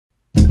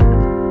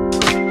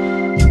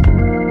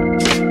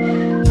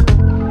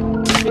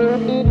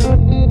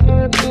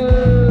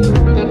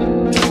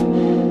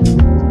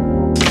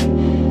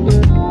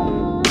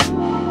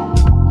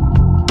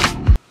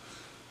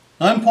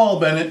Paul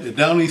Bennett at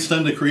Downeast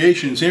Thunder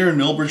Creations here in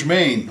Millbridge,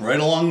 Maine, right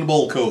along the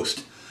Bold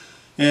Coast.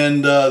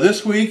 And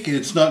this week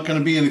it's not going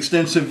to be an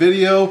extensive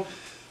video.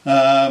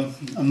 I'm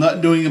not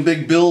doing a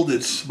big build.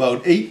 It's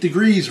about 8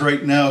 degrees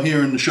right now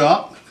here in the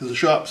shop because the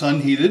shop's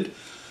unheated.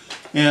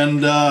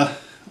 And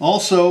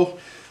also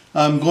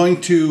I'm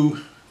going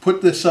to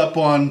put this up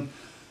on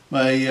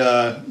my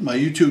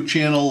YouTube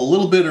channel a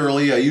little bit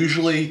early. I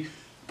usually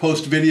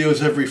post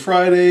videos every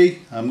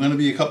Friday. I'm going to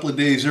be a couple of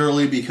days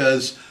early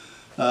because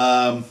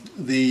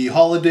the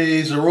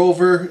holidays are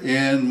over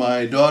and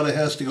my daughter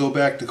has to go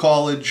back to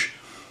college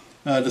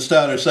to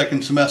start her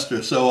second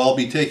semester. So I'll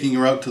be taking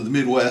her out to the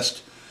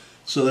Midwest.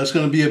 So that's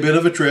going to be a bit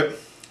of a trip.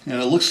 And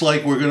it looks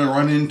like we're going to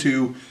run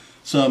into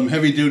some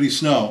heavy-duty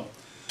snow.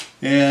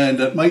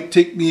 And it might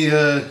take me,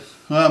 I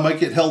might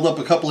get held up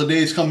a couple of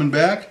days coming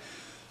back.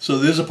 So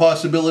there's a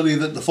possibility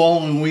that the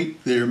following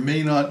week there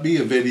may not be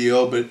a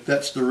video, but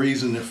that's the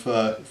reason if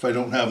I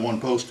don't have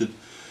one posted.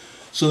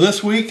 So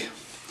this week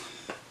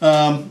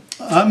I'm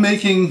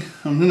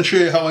going to show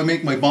you how I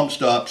make my bump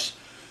stops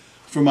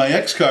for my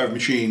X-Carve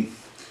machine.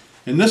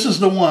 And this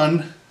is the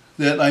one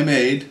that I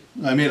made.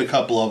 I made a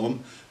couple of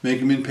them, make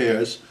them in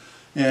pairs.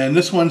 And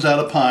this one's out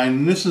of pine,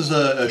 and this is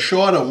a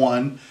shorter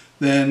one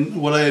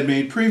than what I had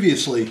made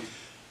previously.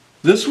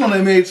 This one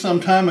I made some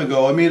time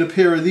ago. I made a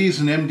pair of these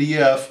in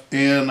MDF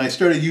and I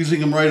started using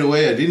them right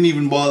away. I didn't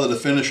even bother to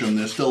finish them.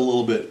 They're still a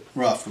little bit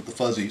rough with the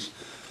fuzzies.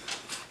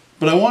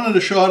 But I wanted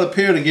a shorter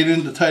pair to get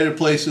into tighter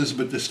places,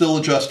 but they're still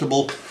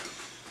adjustable.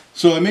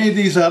 So I made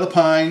these out of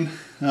pine.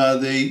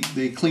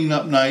 They clean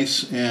up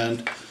nice,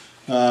 and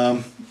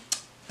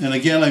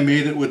again I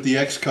made it with the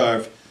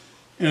X-Carve.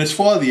 And it's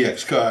for the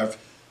X-Carve.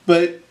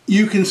 But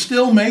you can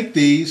still make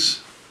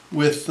these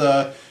with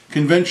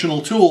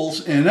conventional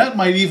tools, and that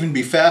might even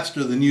be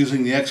faster than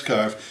using the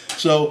X-Carve.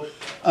 So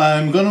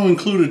I'm going to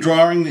include a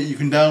drawing that you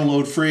can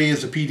download free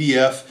as a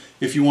PDF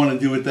if you want to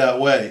do it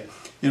that way,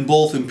 in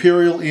both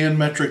imperial and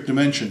metric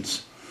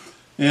dimensions.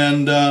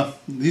 And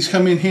these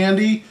come in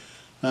handy.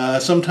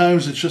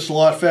 Sometimes it's just a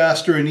lot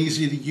faster and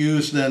easier to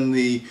use than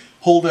the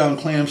hold-down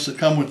clamps that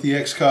come with the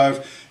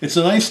X-Carve. It's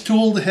a nice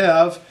tool to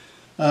have.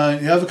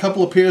 You have a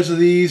couple of pairs of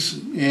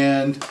these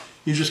and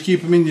you just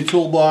keep them in your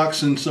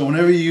toolbox, and so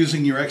whenever you're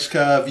using your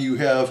X-Carve you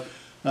have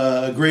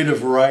a greater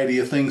variety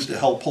of things to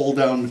help hold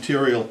down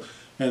material,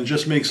 and it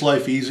just makes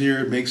life easier,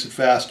 it makes it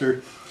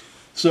faster.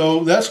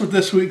 So that's what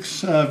this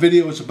week's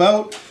video is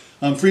about.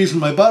 I'm freezing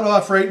my butt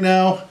off right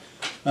now.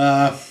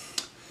 When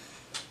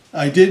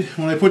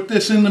I put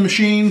this in the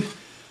machine,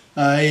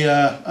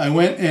 I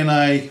went and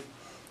I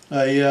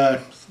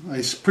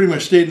pretty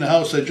much stayed in the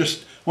house.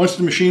 Once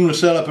the machine was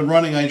set up and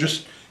running, I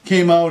just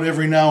came out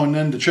every now and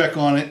then to check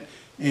on it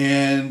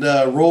and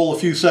roll a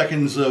few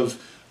seconds of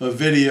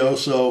video.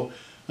 So,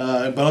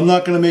 but I'm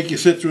not going to make you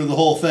sit through the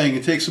whole thing.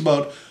 It takes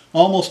about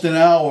almost an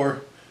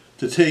hour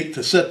to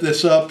set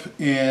this up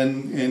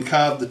and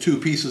carve the two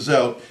pieces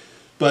out.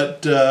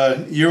 But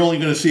you're only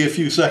going to see a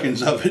few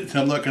seconds of it.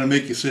 I'm not going to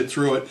make you sit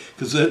through it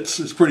because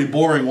it's pretty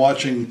boring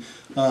watching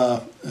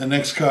an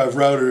X-Carve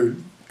router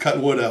cut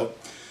wood out.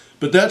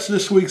 But that's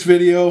this week's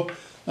video.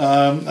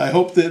 I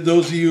hope that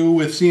those of you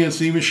with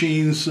CNC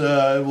machines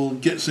will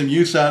get some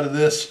use out of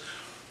this,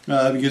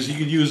 because you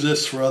could use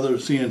this for other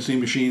CNC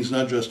machines,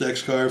 not just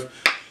X-Carve.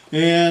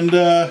 And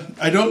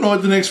I don't know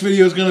what the next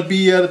video is going to be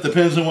yet. It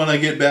depends on when I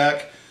get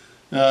back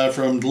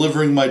from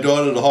delivering my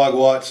daughter to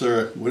Hogwarts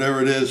or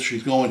whatever it is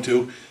she's going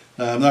to.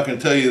 I'm not going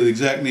to tell you the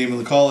exact name of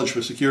the college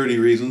for security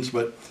reasons,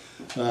 but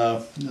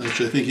which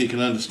I think you can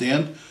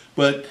understand.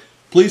 But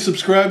please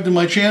subscribe to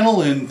my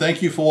channel, and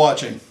thank you for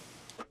watching.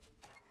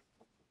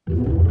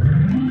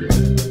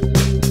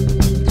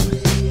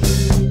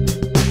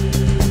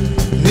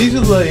 These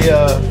are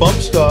the bump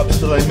stops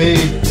that I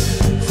made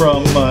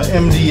from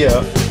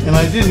MDF, and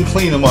I didn't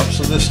clean them up,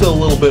 so they're still a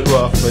little bit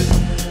rough, but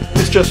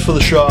it's just for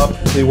the shop.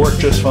 They work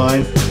just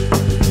fine.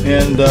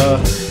 And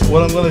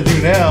what I'm going to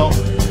do now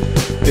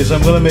is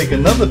I'm going to make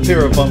another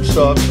pair of bump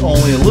stops,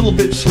 only a little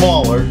bit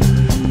smaller,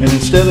 and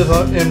instead of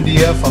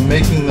MDF I'm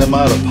making them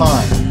out of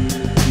pine.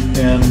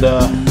 And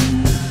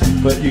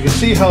but you can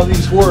see how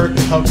these work and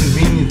how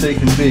convenient they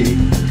can be.